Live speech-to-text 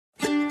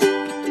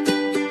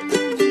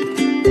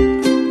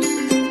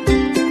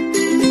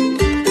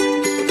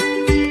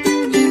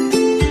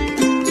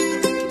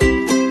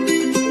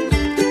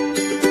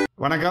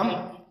வணக்கம்.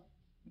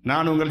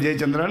 நான் உங்கள்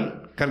ஜெயச்சந்திரன்.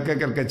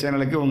 கற்க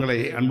சேனலுக்கு உங்களை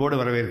அன்போடு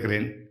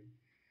வரவேற்கிறேன்.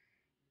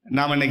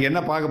 நாம் இன்றைக்கி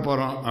என்ன பார்க்க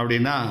போகிறோம்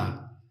அப்படின்னா,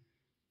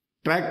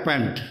 ட்ராக்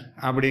பேண்ட்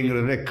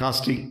அப்படிங்கிறத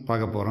காஸ்டிங்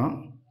பார்க்க போகிறோம்.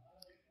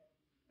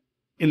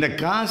 இந்த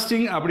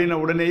காஸ்டிங் அப்படின்ன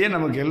உடனேயே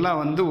நமக்கு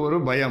எல்லாம் ஒரு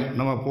பயம்.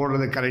 நம்ம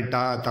போடுறது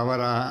கரெக்டாக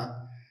தவறா,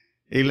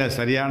 இல்லை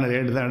சரியான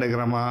ரேட்டு தான்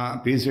எடுக்கிறோமா,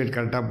 பீஸ் வெயிட்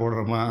கரெக்டாக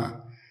போடுறோமா,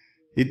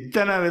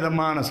 இத்தனை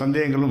விதமான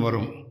சந்தேகங்களும்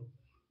வரும்.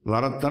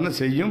 வரத்தானே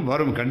செய்யும்,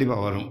 வரும்,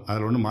 கண்டிப்பாக வரும்.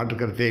 அதில் ஒன்றும்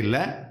மாற்றுக்கருத்தே இல்லை.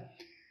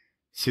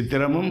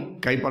 சித்திரமும்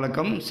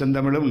கைப்பழக்கம்,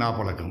 செந்தமிழும்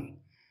நாப்பழக்கம்.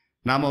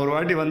 நாம் ஒரு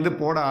வாட்டி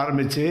போட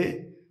ஆரம்பித்து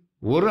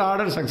ஒரு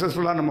ஆர்டர்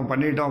சக்ஸஸ்ஃபுல்லாக நம்ம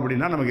பண்ணிட்டோம்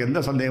அப்படின்னா நமக்கு எந்த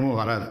சந்தேகமும்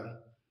வராது.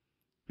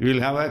 We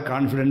will have a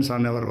confidence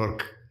on our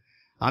work.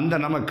 அந்த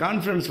நம்ம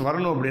கான்ஃபிடென்ஸ்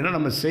வரணும் அப்படின்னா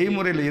நம்ம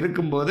செய்முறையில்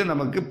இருக்கும்போது,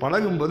 நமக்கு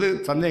பழகும்போது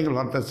சந்தேகங்கள்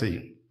வரத்த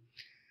செய்யும்.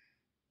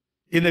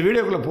 இந்த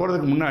வீடியோக்குள்ளே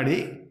போகிறதுக்கு முன்னாடி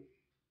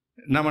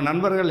நம்ம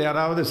நண்பர்கள்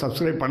யாராவது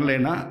சப்ஸ்கிரைப்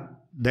பண்ணலைன்னா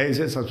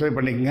தயவுசெய்து சப்ஸ்கிரைப்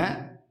பண்ணிக்கங்க.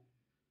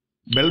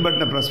 பெல்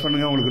பட்டனை ப்ரெஸ்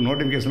பண்ணுங்கள், உங்களுக்கு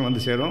நோட்டிஃபிகேஷன்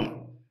வந்து சேரும்.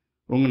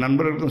 உங்கள்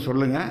நண்பர்களுக்கும்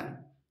சொல்லுங்கள்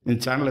இந்த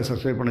சேனலை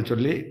சப்ஸ்கிரைப் பண்ண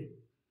சொல்லி.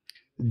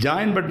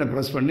 ஜாயின் பட்டனை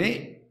ப்ரெஸ் பண்ணி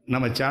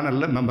நம்ம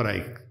சேனலில் மெம்பர்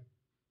ஆகிக்கு.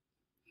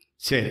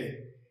 சரி,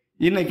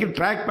 இன்றைக்கி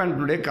ட்ராக்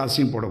பேண்ட்டுடைய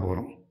காஸ்டிங் போட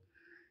போகிறோம்.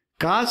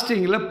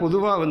 காஸ்டிங்கில்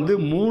பொதுவாக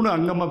 3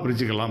 அங்கமாக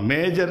பிரிச்சுக்கலாம்.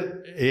 மேஜர்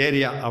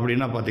ஏரியா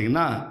அப்படின்னா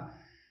பார்த்திங்கன்னா,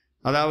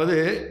 அதாவது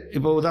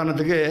இப்போ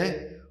உதாரணத்துக்கு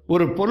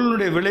ஒரு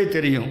பொருளுடைய விலை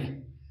தெரியும்,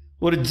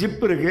 ஒரு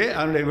ஜிப் இருக்குது,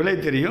 அதனுடைய விலை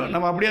தெரியும்,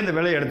 நம்ம அப்படியே அந்த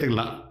விலையை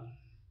எடுத்துக்கலாம்.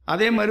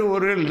 அதே மாதிரி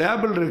ஒரு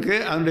லேபிள் இருக்குது,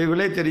 அதனுடைய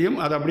விலை தெரியும்,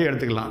 அதை அப்படியே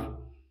எடுத்துக்கலாம்.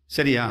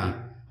 சரியா?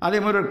 அதே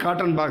மாதிரி ஒரு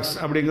காட்டன் பாக்ஸ்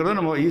அப்படிங்கிறத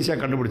நம்ம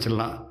ஈஸியாக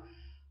கண்டுபிடிச்சிடலாம்.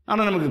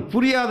 ஆனால் நமக்கு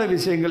புரியாத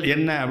விஷயங்கள்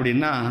என்ன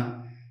அப்படின்னா,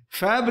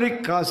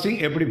 ஃபேப்ரிக் காஸ்டிங்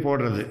எப்படி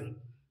போடுறது.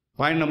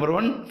 பாயிண்ட் நம்பர்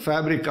 1,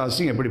 ஃபேப்ரிக்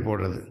காஸ்டிங் எப்படி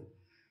போடுறது.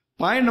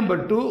 பாயிண்ட்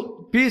நம்பர் 2,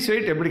 பீஸ்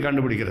வெயிட் எப்படி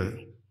கண்டுபிடிக்கிறது.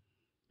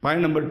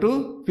 பாயிண்ட் நம்பர் 2,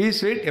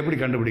 பீஸ் வெயிட் எப்படி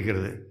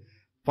கண்டுபிடிக்கிறது.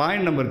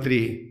 Point number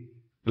 3,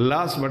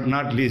 last but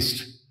not least,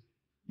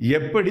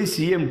 எப்படி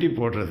சிஎம்டி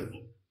போடுறது,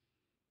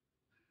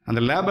 அந்த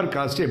லேபர்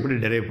காஸ்ட்டை எப்படி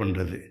டெரைவ்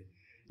பண்ணுறது.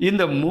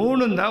 இந்த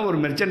 3 தான் ஒரு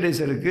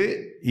மெர்ச்சன்டைசருக்கு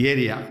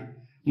ஏரியா.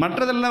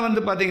 மற்றதெல்லாம்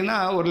பார்த்திங்கன்னா,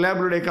 ஒரு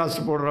லேபிளுடைய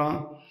காஸ்ட் போடுறோம்,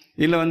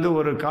 இல்லை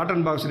ஒரு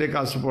காட்டன் பாக்ஸுடைய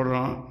காஸ்ட்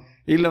போடுறோம்,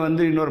 இல்லை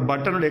இன்னொரு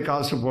பட்டனுடைய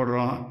காஸ்ட்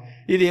போடுறோம்.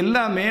 இது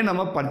எல்லாமே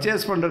நம்ம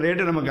பர்ச்சேஸ் பண்ணுற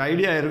ரேட்டு நமக்கு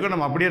ஐடியா இருக்கும்.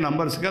 நம்ம அப்படியே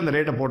நம்பர்ஸுக்கு அந்த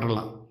ரேட்டை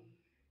போட்டுடலாம்.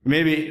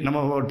 மேபி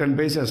நம்ம ஒரு 10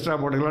 பைசா எக்ஸ்ட்ரா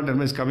போட்டுக்கலாம், 10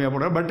 பைசா கம்மியாக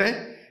போடுறோம். But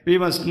we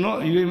must know,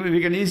 we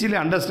can easily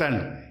understand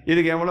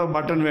இதுக்கு எவ்வளோ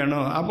பட்டன்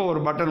வேணும். அப்போ ஒரு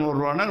பட்டன் 1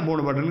 ரூபானா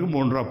 3 பட்டனுக்கு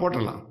 3 ரூபா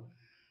போட்டலாம்.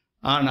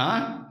 ஆனால்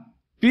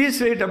பீஸ்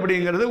வெயிட்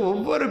அப்படிங்கிறது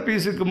ஒவ்வொரு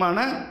பீஸுக்குமான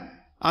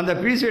அந்த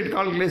பீஸ் வெயிட்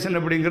கால்குலேஷன்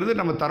அப்படிங்கிறது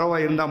நம்ம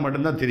தரவாக இருந்தால்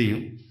மட்டும்தான்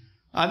தெரியும்.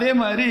 அதே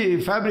மாதிரி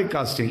ஃபேப்ரிக்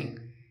காஸ்டிங்.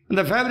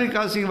 இந்த ஃபேப்ரிக்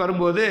காஸ்டிங்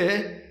வரும்போது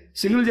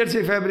சிங்கிள்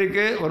ஜெர்சி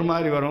ஃபேப்ரிக்கு ஒரு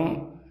மாதிரி வரும்,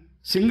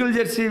 சிங்கிள்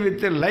ஜெர்சி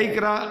வித்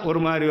லைக்ரா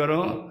ஒரு மாதிரி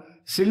வரும்,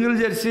 சிங்கிள்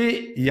ஜெர்சி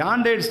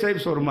யாண்டேட்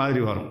ஸ்டைப்ஸ் ஒரு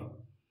மாதிரி வரும்.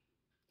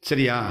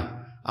 சரியா?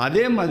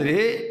 அதே மாதிரி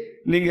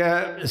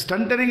நீங்கள்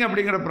ஸ்டண்டரிங்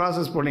அப்படிங்கிற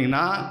ப்ராசஸ்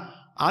போனீங்கன்னா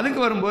அதுக்கு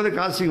வரும்போது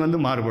காஸ்டிங்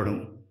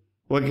மாறுபடும்.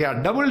 ஓகே,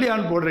 டபுள்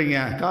டியான் போடுறீங்க,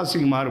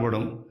 காஸ்டிங்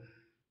மாறுபடும்.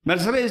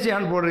 மெர்சரைஸ்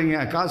டியான் போடுறீங்க,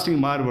 காஸ்டிங்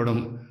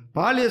மாறுபடும்.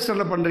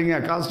 பாலியஸ்டரில் பண்ணுறீங்க,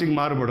 காஸ்டிங்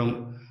மாறுபடும்.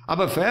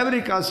 அப்போ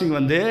fabric costing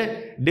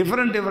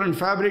different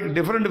fabric,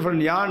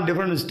 different யான்,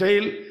 டிஃப்ரெண்ட்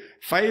ஸ்டைல்,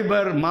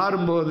 ஃபைபர்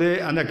மாறும்போது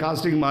அந்த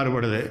காஸ்டிங்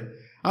மாறுபடுது.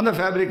 அந்த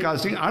ஃபேப்ரிக்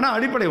காஸ்டிங் ஆனால்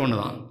அடிப்படை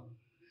ஒன்று தான்.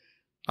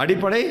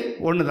 அடிப்படை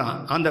ஒன்று தான்.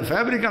 அந்த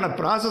ஃபேப்ரிக்கான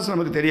ப்ராசஸ்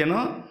நமக்கு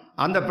தெரியணும்.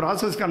 அந்த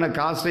ப்ராசஸ்க்கான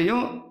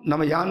காஸ்ட்டையும்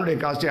நம்ம யானுடைய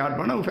காஸ்ட்டையும் ஆட்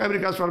பண்ண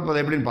ஃபேப்ரிக் காஸ்ட்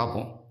வரப்போது எப்படின்னு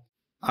பார்ப்போம்.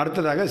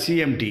 அடுத்ததாக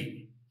சிஎம்டி.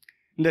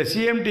 இந்த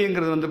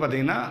சிஎம்டிங்கிறது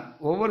பார்த்திங்கன்னா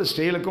ஒவ்வொரு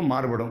ஸ்டைலுக்கும்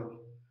மாறுபடும்.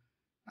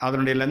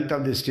 அதனுடைய லென்த்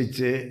ஆஃப் தி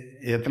ஸ்டிச்சு,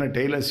 எத்தனை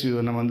டெய்லர்ஸ்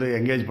நம்ம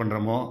என்கேஜ்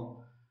பண்ணுறோமோ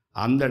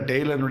அந்த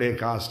டெய்லருடைய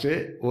காஸ்ட்டு,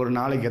 ஒரு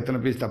நாளைக்கு எத்தனை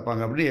பீஸ்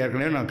தப்பாங்க அப்படின்னு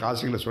ஏற்கனவே நான்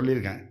காஸ்டிங்கில்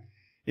சொல்லியிருக்கேன்.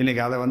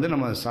 இன்றைக்கி அதை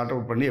நம்ம சார்ட்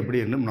அவுட் பண்ணி எப்படி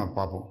இன்னும் நம்ம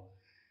பார்ப்போம்.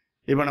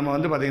 இப்போ நம்ம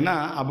பார்த்திங்கன்னா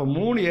அப்போ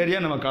 3 ஏரியா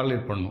நம்ம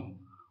கால்குலேட் பண்ணணும்.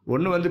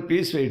 ஒன்று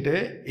பீஸ் வெயிட்டு,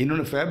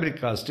 இன்னொன்று ஃபேப்ரிக்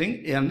காஸ்டிங்,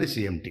 அண்ட்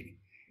சிஎம்டி.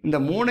 இந்த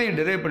 3ஐயும்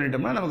டிரைவ்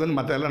பண்ணிட்டோம்னா நமக்கு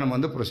மற்ற எல்லாம்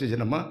நம்ம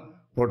ப்ரொசீஜர் நம்ம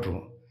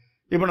போட்டுருவோம்.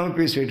 இப்போ நம்ம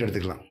பீஸ் வெயிட்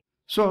எடுத்துக்கலாம்.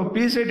 ஸோ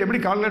பீஸ் வெயிட்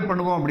எப்படி கால்குலேட்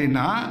பண்ணுவோம்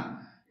அப்படின்னா,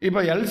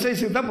 இப்போ எல்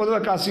சைஸுக்கு தான்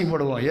பொதுவாக காஸ்டிங்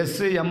போடுவோம்.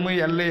 எஸ், எம்,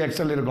 எல்,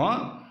 எக்ஸ்எல் இருக்கும்.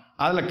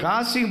 அதில்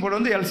காஸ்டிங்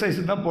போட எல்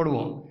சைஸுக்கு தான்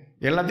போடுவோம்.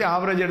 எல்லாத்தையும்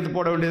ஆவரேஜ் எடுத்து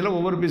போட வேண்டியதில்லை,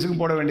 ஒவ்வொரு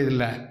பீஸுக்கும் போட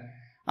வேண்டியதில்லை.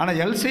 ஆனால்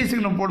எல்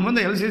சைஸுக்கு நம்ம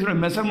போடும்போது எல் சைஸோட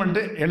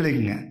மெஷர்மெண்ட்டு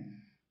எழுதிக்கங்க.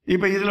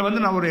 இப்போ இதில்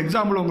நான் ஒரு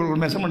எக்ஸாம்பிள் உங்களுக்கு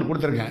ஒரு மெஷர்மெண்ட்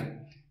கொடுத்துருக்கேன்.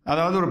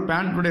 அதாவது ஒரு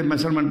பேண்ட்டுடைய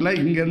மெஷர்மெண்ட்டில்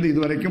இங்கேருந்து இது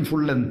வரைக்கும்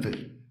full length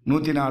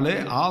 104,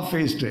 of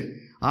waste.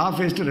 Of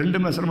waste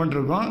 2 measurement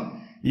இருக்கும்.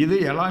 இது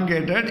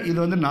எலாங்கேட்டட்,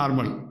 இது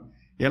நார்மல்.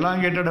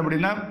 எலாங்கேட்டட்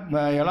அப்படின்னா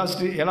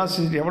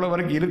எலாஸ்டிசிட்டி எவ்வளோ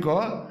வரைக்கும் இருக்கோ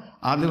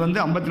அது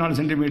 54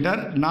 சென்டிமீட்டர்,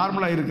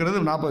 நார்மலாக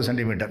இருக்கிறது 40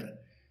 centimetre.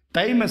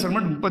 Tie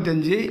measurement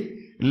 35,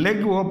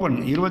 leg open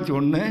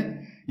 21,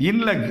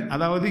 இன்லெக்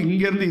அதாவது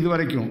இங்கேருந்து இது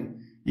வரைக்கும்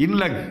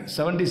இன்லெக்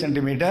 70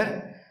 சென்டிமீட்டர்,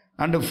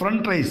 அண்டு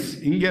ஃப்ரண்ட் ரைஸ்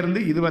இங்கேருந்து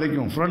இது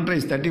வரைக்கும் front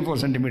rice 34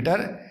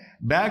 centimetre,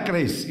 back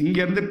rice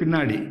இங்கேருந்து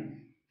பின்னாடி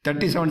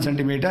 37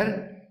 சென்டிமீட்டர்,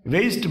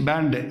 வெயிஸ்ட்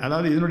பேண்டு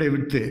அதாவது இதனுடைய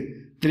வித்து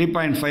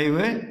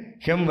 3.5,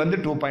 ஹெம்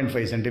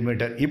 2.5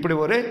 சென்டிமீட்டர். இப்படி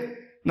ஒரு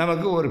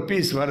நமக்கு ஒரு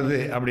பீஸ் வருது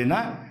அப்படின்னா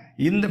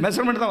இந்த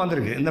மெஷர்மெண்ட் தான்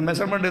வந்திருக்கு. இந்த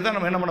மெஷர்மெண்ட்டு தான்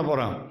நம்ம என்ன பண்ண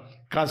போகிறோம்,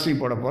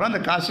 காஸ்டிங் போட போகிறோம்.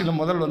 அந்த காஸ்டிங்கில்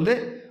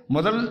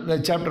முதல்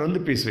சாப்டர்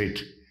வந்து பீஸ்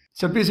வெயிட்.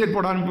 சரி, பீஸ் வெயிட்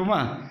போட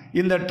ஆரம்பிப்போமா?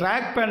 இந்த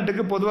ட்ராக்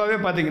பேண்ட்டுக்கு பொதுவாகவே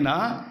பார்த்தீங்கன்னா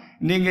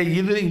நீங்கள்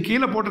இது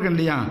கீழே போட்டிருக்கேன்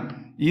இல்லையா,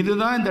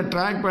 இதுதான் இந்த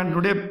ட்ராக்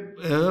பேண்ட்டுடைய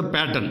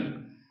பேட்டர்ன்.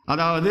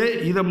 அதாவது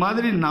இதை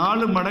மாதிரி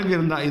 4 மடங்கு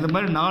இருந்தால், இது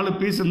மாதிரி 4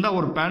 பீஸ் இருந்தால்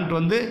ஒரு பேண்ட்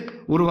வந்து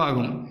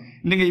உருவாகும்.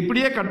 நீங்கள்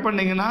இப்படியே கட்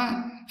பண்ணிங்கன்னா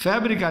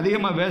ஃபேப்ரிக்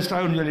அதிகமாக வேஸ்ட்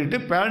ஆகும்னு சொல்லிட்டு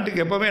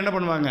பேண்ட்டுக்கு எப்போவுமே என்ன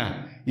பண்ணுவாங்க,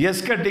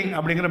 எஸ் கட்டிங்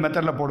அப்படிங்கிற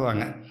மெத்தடில்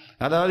போடுவாங்க.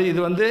 அதாவது இது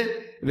வந்து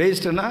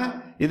வேஸ்ட்டுனா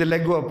இது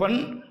லெக் ஓப்பன்,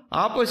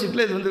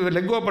 ஆப்போசிட்டில் இது வந்து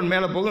லெக் ஓப்பன்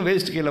மேலே போகும்,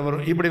 வேஸ்ட் கீழே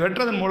வரும். இப்படி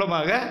வெட்டுறதன்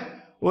மூலமாக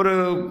ஒரு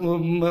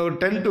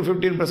 10 to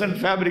 15%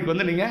 ஃபேப்ரிக்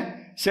வந்து நீங்கள்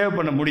சேவ்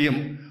பண்ண முடியும்.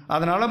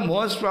 அதனால்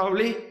மோஸ்ட்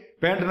ப்ராபப்ளி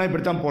பேண்ட்னா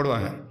இப்படி தான்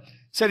போடுவாங்க.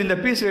 சரி, இந்த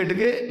பீஸ்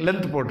வெயிட்டுக்கு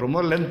லென்த் போட்டுரும்.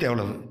 முதல்ல லென்த்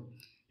எவ்வளவு,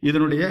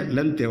 இதனுடைய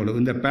லென்த் எவ்வளவு,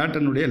 இந்த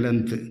பேட்டர்னுடைய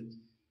லென்த்து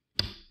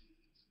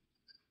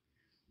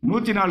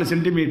 104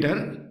 சென்டிமீட்டர்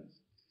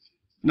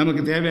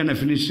நமக்கு தேவையான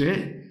ஃபினிஷு.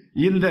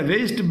 இந்த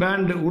வேஸ்ட்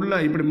பேண்டு உள்ள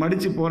இப்படி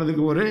மடித்து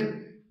போகிறதுக்கு ஒரு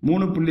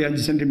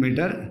 3.5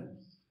 சென்டிமீட்டர்.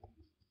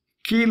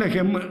 கீழே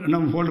ஹெம்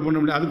நம்ம ஃபோல்டு பண்ண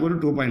முடியாது, அதுக்கு ஒரு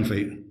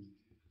 2.5.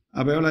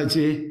 அப்போ எவ்வளோ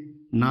ஆச்சு,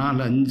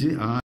 4, 5,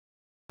 6,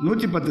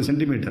 110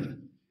 சென்டிமீட்டர்.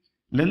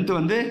 லென்த்து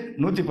வந்து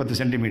 110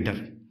 சென்டிமீட்டர்.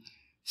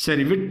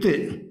 சரி, விட்டு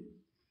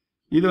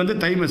இது வந்து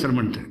தை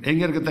மெஷர்மெண்ட்.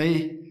 எங்கே இருக்குது தை,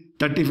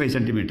 35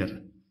 சென்டிமீட்டர்.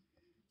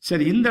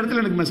 சரி, இந்த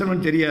இடத்துல எனக்கு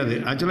மெஷர்மெண்ட் தெரியாது.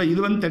 ஆக்சுவலாக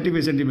இது வந்து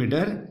 35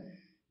 சென்டிமீட்டர்,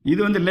 இது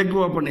வந்து லெக்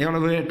ஓப்பன்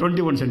எவ்வளவு,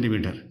 21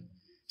 சென்டிமீட்டர்.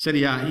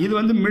 சரியா, இது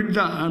வந்து மிட்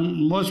தான்,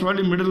 மோஸ்ட்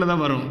ப்ராபப்லி மிடில்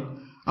தான் வரும்.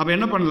 அப்போ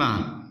என்ன பண்ணலாம்,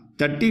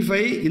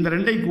 35 இந்த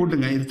ரெண்டையும்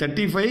கூட்டுங்க. இது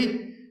 35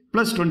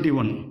 +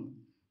 21,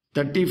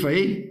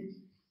 35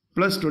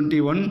 +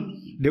 21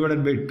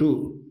 டிவைடட் பை 2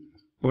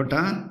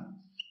 போட்டால்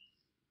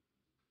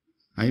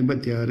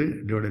 56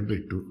 divided by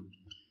 2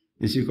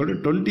 is equal to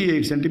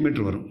 28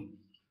 centimetre வரும்.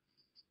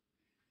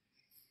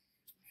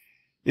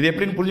 இது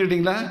எப்படின்னு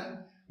புரிஞ்சுக்கிட்டீங்களா?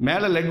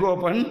 மேலே லெக்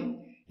ஓப்பன்,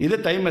 இது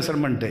தை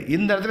மெஷர்மெண்ட்டு.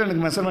 இந்த இடத்துல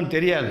எனக்கு மெஷர்மெண்ட்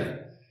தெரியாது,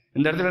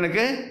 இந்த இடத்துல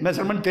எனக்கு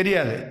மெஷர்மெண்ட்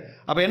தெரியாது.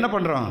 அப்போ என்ன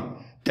பண்ணுறோம்,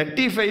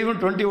 35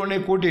 21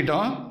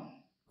 கூட்டிட்டோம்,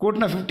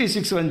 கூட்டினா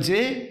 56 வந்துச்சு.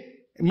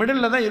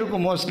 மிடில் தான்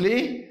இருக்கும் மோஸ்ட்லி.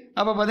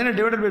 அப்போ பார்த்தீங்கன்னா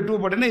டிவைடட் பை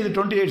 2 போட்டிங்கன்னா இது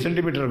 28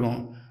 சென்டிமீட்டர்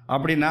இருக்கும்.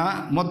 அப்படின்னா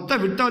மொத்த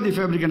வித் ஆஃப் தி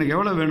ஃபேப்ரிக் எனக்கு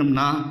எவ்வளோ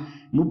வேணும்னா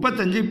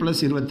 35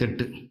 +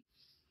 28.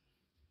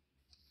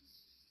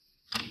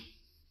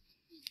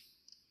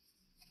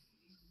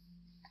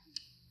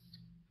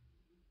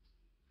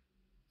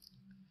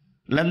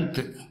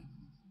 லென்த்து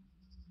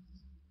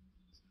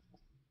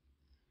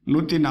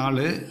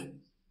 104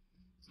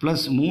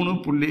 +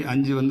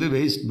 3.5 வந்து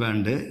வேஸ்ட்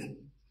பேண்டு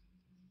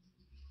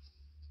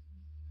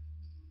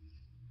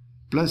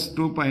ப்ளஸ்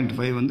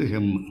 2.5 வந்து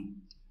ஹெம்.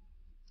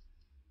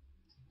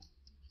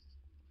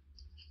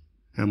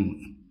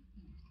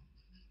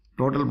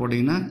 டோட்டல்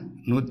போட்டிங்கன்னா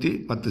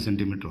 110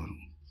 சென்டிமீட்டர்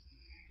வரும்.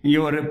 இங்கே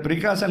ஒரு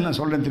ப்ரிகாஷன் நான்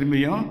சொல்கிறேன்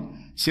திரும்பியும்.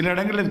 சில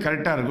இடங்களில் இது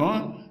கரெக்டாக இருக்கும்,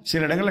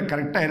 சில இடங்களில்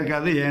கரெக்டாக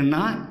இருக்காது.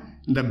 ஏன்னா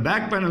இந்த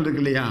பேக் பேனல்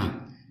இருக்கு இல்லையா,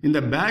 இந்த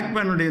பேக்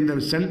பேனலுடைய இந்த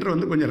சென்டர்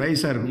வந்து கொஞ்சம்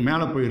ரைஸாக இருக்கும்,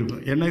 மேலே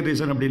போயிருக்கும். என்ன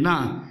ரீசன் அப்படின்னா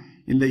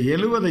இந்த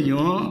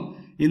 70ஐயும்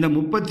இந்த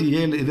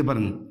 37, இது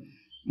பாருங்கள்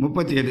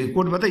 37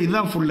 கூட்டு பார்த்தா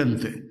இதுதான் ஃபுல்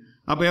லென்த்து.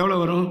 அப்போ எவ்வளோ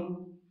வரும்,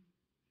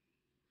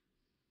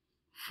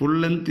 full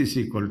length is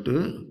equal to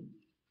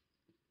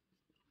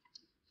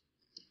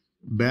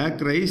back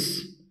rice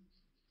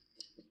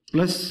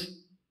plus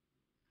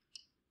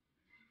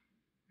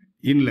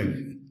இன்லெக்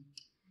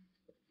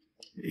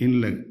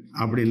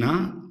அப்படின்னா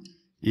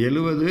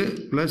 70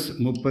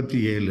 +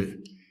 37,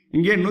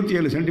 இங்கே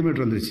 107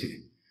 சென்டிமீட்டர் வந்துருச்சு.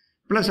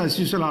 ப்ளஸ்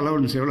அஸ்யூஷுவல்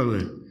அலவன்ஸ் எவ்வளவு,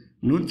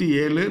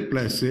 107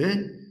 +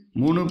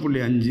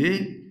 3.5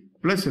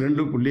 +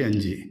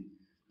 2.5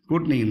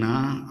 கூட்டினீங்கன்னா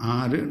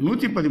 6,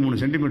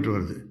 113 சென்டிமீட்டர்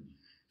வருது.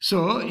 ஸோ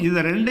இதை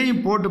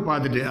ரெண்டையும் போட்டு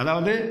பார்த்துட்டு,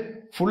 அதாவது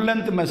ஃபுல்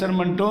லென்த்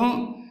மெஷர்மெண்ட்டும்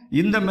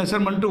இந்த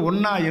மெஷர்மெண்ட்டும்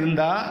ஒன்றா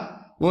இருந்தால்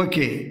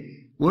ஓகே,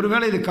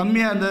 ஒருவேளை இது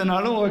கம்மியாக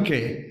இருந்ததுனாலும் ஓகே.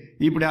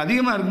 இப்படி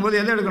அதிகமாக இருக்கும்போது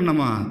எதை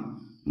எடுக்கணுமா,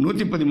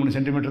 113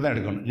 சென்டிமீட்டர் தான்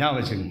எடுக்கணும், ஞாபகம்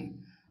வச்சுக்கணும்.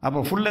 அப்போ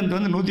ஃபுல் லென்த்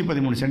வந்து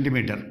 113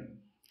 சென்டிமீட்டர்.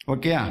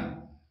 ஓகேயா?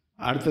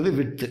 அடுத்தது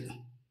வித்து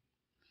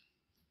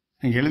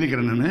இங்கே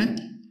எழுதிக்கிறேன் நான்.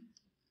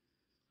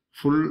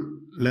 Full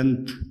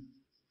length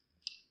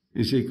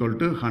is equal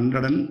to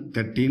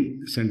 113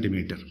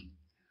 centimetre.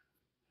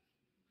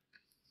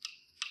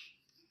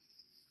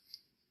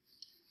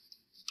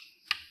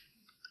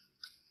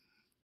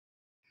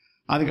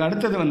 அதுக்கு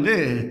அடுத்தது வந்து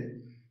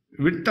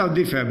width of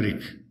the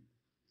fabric.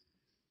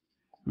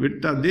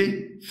 width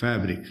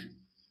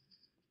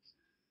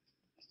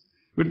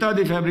of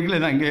the fabric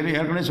தான் இங்கே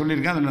ஏற்கனவே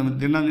சொல்லியிருக்கேன். அதை நம்ம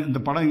தினம் இந்த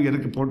படம் இங்கே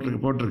இருக்குது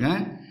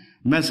போட்டிருக்கேன்.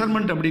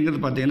 மெஷர்மெண்ட் அப்படிங்கிறது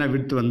பார்த்தீங்கன்னா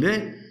வித் வந்து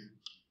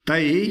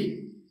தை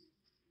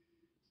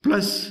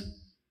plus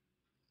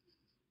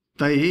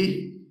Thai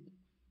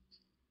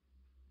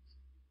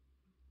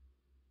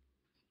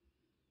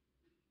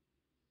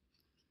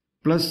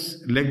plus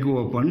leg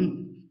open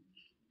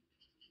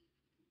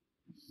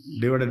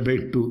divided by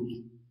 2.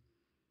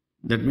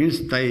 That means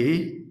thigh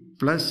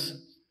plus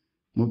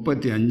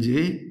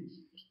 35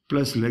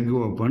 plus leg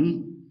open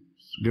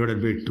divided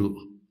by 2.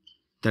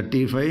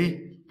 35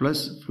 plus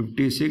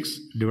 56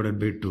 divided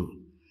by 2.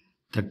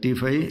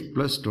 35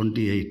 plus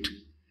 28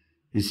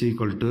 is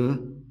equal to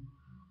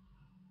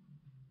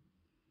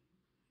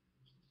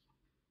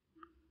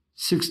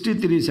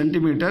 63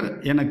 centimetre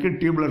எனக்கு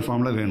டியூபுலர்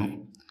ஃபார்மில் வேணும்.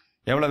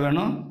 எவ்வளோ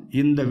வேணும்?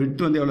 இந்த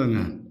விட்த் வந்து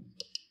எவ்வளோங்க?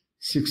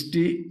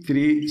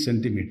 63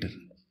 சென்டிமீட்டர்.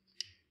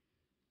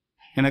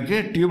 எனக்கு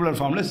டியூபுலர்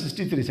ஃபார்மில்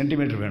 63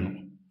 சென்டிமீட்டர் வேணும்.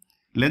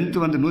 லென்த்து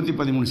வந்து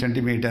 113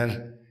 சென்டிமீட்டர்,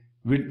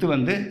 விட்த்து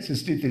வந்து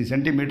 63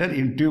 சென்டிமீட்டர்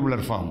இன்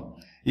டியூபுலர் ஃபார்ம்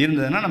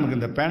இருந்ததுன்னா நமக்கு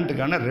இந்த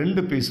பேண்ட்டுக்கான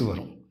 2 பீஸு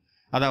வரும்.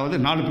 அதாவது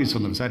 4 பீஸ்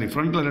வந்துடும். சாரி,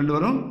 ஃப்ரண்ட்டில் 2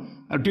 வரும்,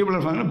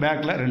 டியூபுலர் ஃபார்மில்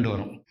பேக்கில் 2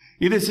 வரும்.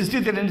 இது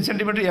 63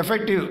 சென்டிமீட்டர்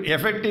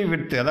எஃபெக்டிவ்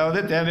விட்த், அதாவது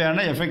தேவையான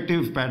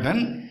எஃபெக்டிவ்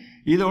பேட்டர்ன்.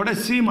 இதோட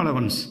seam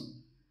allowance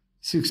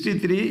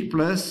 63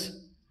 plus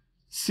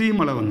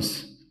seam allowance.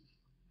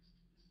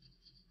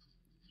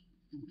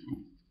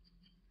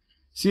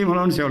 Seam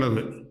allowance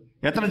எவ்வளவு?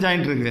 எத்தனை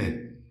ஜாயிண்ட் இருக்குது?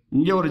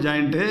 இங்கே ஒரு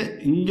ஜாயிண்ட்டு,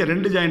 இங்கே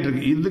 2 ஜாயிண்ட்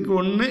இருக்குது. இதுக்கு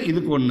 1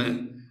 இதுக்கு 1,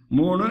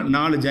 3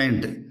 4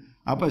 ஜாயிண்ட்டு.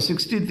 அப்போ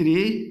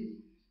 63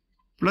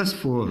 plus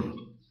 4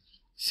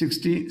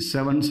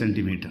 67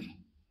 centimetre.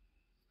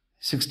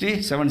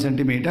 67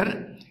 centimetre.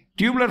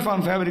 Tubular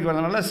form fabric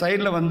வரதுனால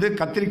சைடில் வந்து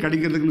கத்திரி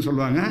கடிக்கிறதுக்குன்னு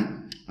சொல்லுவாங்க,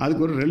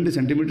 அதுக்கு ஒரு 2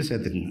 சென்டிமீட்டர்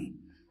சேர்த்துக்குங்க.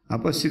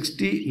 அப்போ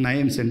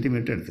 69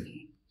 சென்டிமீட்டர்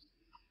எடுத்துக்கோங்க.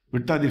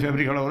 விட்த் ஆஃப் தி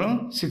ஃபேப்ரிக் எவ்வளோ வரும்?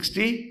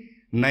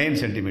 69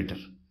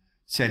 சென்டிமீட்டர்.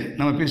 சரி,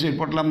 நம்ம piece wait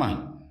போட்டலாமா?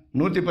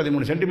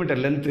 113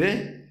 centimetre length,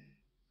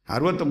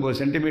 69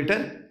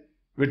 centimetre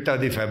width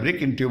of the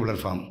fabric in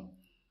tubular form.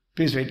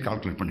 Piece wait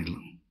calculate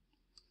பண்ணிடலாம்.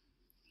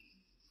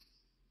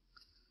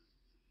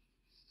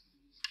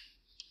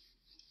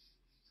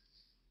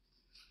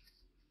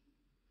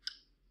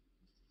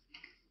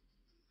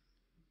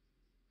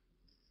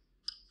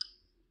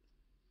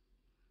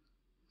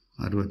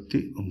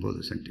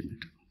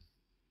 centimeter.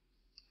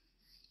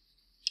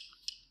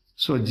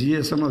 So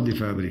GSM of the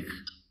fabric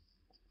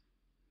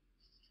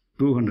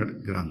 200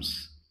 grams.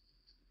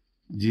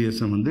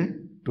 GSM on the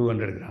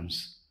 200 grams.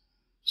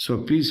 So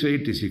piece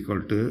weight is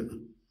equal to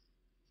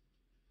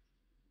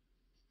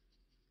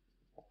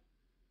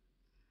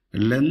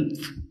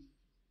length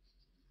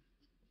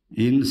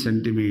in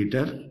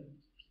centimeter,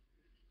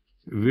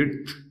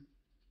 width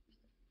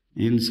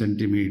in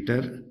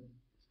centimeter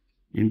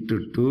into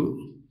 2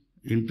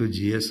 into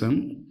GSM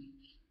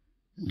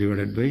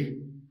divided by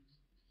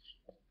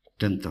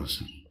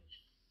 10,000.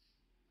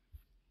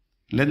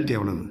 Length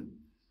எவ்வளவு?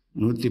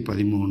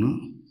 113.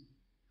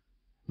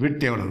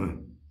 width எவ்வளவு?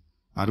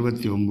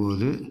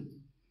 69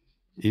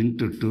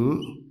 into 2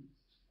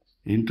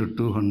 into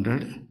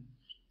 200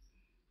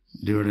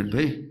 divided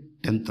by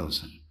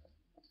 10,000.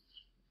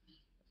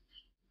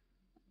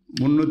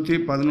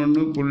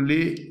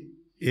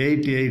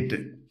 311.88.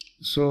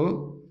 So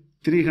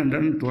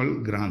 312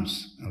 grams.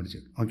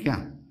 Okay,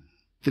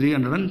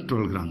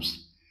 312 grams.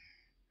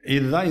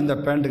 இதுதான் இந்த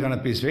பேண்ட்டுக்கான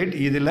piece wait.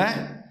 இதில்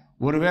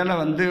ஒருவேளை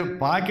வந்து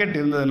packet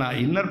இருந்ததுன்னா,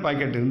 inner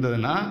packet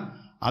இருந்ததுன்னா,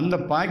 அந்த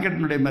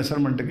பாக்கெட்டினுடைய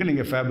மெஷர்மெண்ட்டுக்கு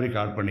நீங்கள் ஃபேப்ரிக்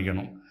ஆட்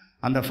பண்ணிக்கணும்.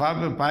 அந்த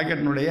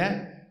பாக்கெட்டினுடைய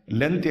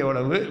லென்த்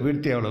எவ்வளவு,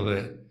 விட்த் எவ்வளவு,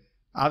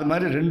 அது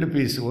மாதிரி 2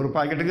 பீஸ், ஒரு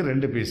பாக்கெட்டுக்கு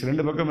 2 பீஸ்,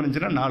 2 பக்கம்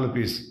இருந்துச்சுன்னா 4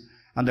 பீஸ்.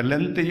 அந்த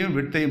லென்த்தையும்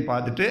விட்த்தையும்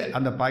பார்த்துட்டு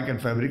அந்த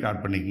பாக்கெட் ஃபேப்ரிக்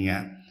ஆட் பண்ணிக்கோங்க.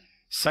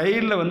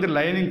 சைடில் வந்து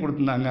லைனிங்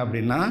கொடுத்துருந்தாங்க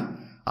அப்படின்னா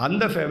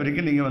அந்த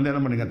ஃபேப்ரிக்கு நீங்கள் வந்து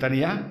என்ன பண்ணுங்க,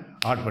 தனியாக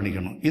ஆட்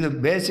பண்ணிக்கணும். இது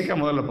பேசிக்காக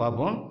முதல்ல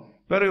பார்ப்போம்.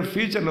 பிறகு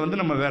ஃபியூச்சரில் வந்து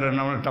நம்ம வேறு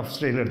என்ன டஃப்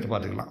ஸ்டைல் எடுத்து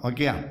பார்த்துக்கலாம்.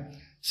 ஓகே,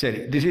 சரி.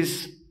 This is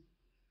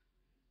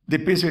the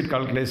piece wait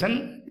calculation.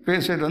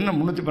 Piece wait வந்து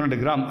நம்ம 312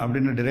 கிராம்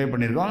அப்படின்னு டிரைவ்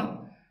பண்ணியிருக்கோம்.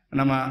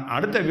 நம்ம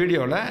அடுத்த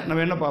வீடியோவில்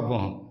நம்ம என்ன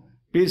பார்ப்போம்?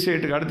 பீஸ்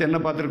வெயிட்டுக்கு அடுத்து என்ன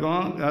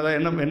பார்த்துருக்கோம், அதாவது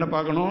என்ன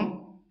பார்க்கணும்?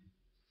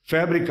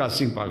 ஃபேப்ரிக்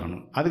காஸ்டிங்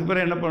பார்க்கணும். அதுக்கு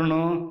பிறகு என்ன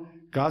பண்ணணும்?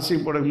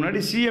 காஸ்டிங் போடுறதுக்கு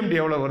முன்னாடி சிஎம்டி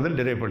எவ்வளோ வருதுன்னு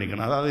டிரைவ்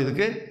பண்ணிக்கணும். அதாவது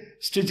இதுக்கு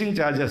ஸ்டிச்சிங்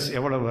சார்ஜஸ்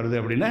எவ்வளோ வருது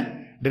அப்படின்னு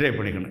டிரைவ்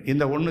பண்ணிக்கணும்.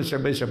 இந்த ஒன்று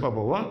ஸ்டெப் பை ஸ்டெப்பாக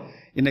போவோம்.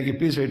 இன்றைக்கி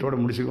பீஸ் வெயிட்டோடு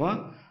முடிச்சுக்குவோம்.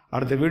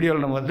 அடுத்த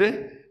வீடியோவில் நம்ம வந்து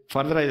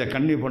ஃபர்தராக இதை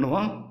கன்டினியூ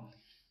பண்ணுவோம்.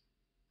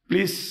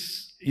 ப்ளீஸ்,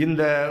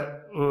 இந்த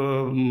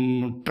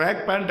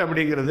ட்ராக் பேண்ட்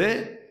அப்படிங்கிறது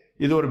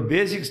இது ஒரு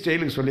பேசிக்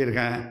ஸ்டைலுக்கு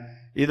சொல்லியிருக்கேன்.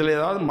 இதில்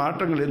ஏதாவது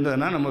மாற்றங்கள்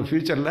இருந்ததுன்னா நம்ம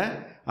ஃப்யூச்சரில்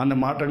அந்த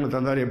மாற்றங்கள்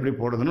தந்தார் எப்படி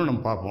போடுறதுன்னு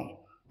நம்ம பார்ப்போம்.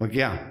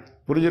 ஓகே,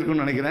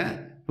 புரிஞ்சிருக்குன்னு நினைக்கிறேன்.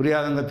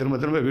 புரியாதவங்க திரும்ப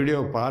திரும்ப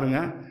வீடியோவை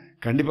பாருங்கள்,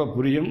 கண்டிப்பாக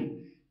புரியும்.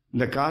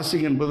 இந்த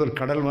காஸ்டிங் என்பது ஒரு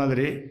கடல்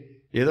மாதிரி.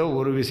 ஏதோ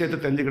ஒரு விஷயத்தை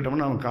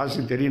தெரிஞ்சுக்கிட்டோம்னா நம்ம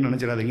காஸ்டிங் தெரியும்னு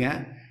நினச்சிடாதீங்க.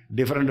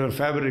 டிஃப்ரெண்ட்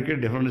ஃபேப்ரிக் இருக்குது,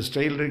 டிஃப்ரெண்ட்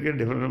ஸ்டைல் இருக்குது,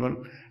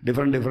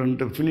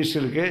 டிஃப்ரெண்ட் ஃபினிஷ்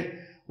இருக்குது.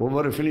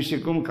 ஒவ்வொரு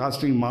ஃபினிஷுக்கும்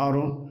காஸ்டிங்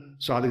மாறும்.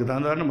 ஸோ அதுக்கு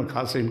தகுந்தாலும் நம்ம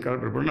காஸ்டிங்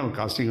கால்குலேட் பண்ணி நம்ம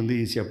காஸ்டிங் வந்து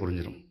ஈஸியாக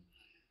புரிஞ்சிடும்.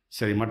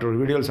 சரி, மற்றொரு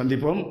வீடியோவில்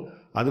சந்திப்போம்.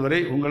 அதுவரை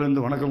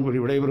உங்களிருந்து வணக்கம் கூறி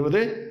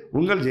விடைபெறுவது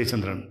உங்கள்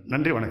ஜெயச்சந்திரன்.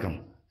 நன்றி, வணக்கம்.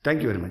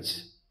 Thank you very much.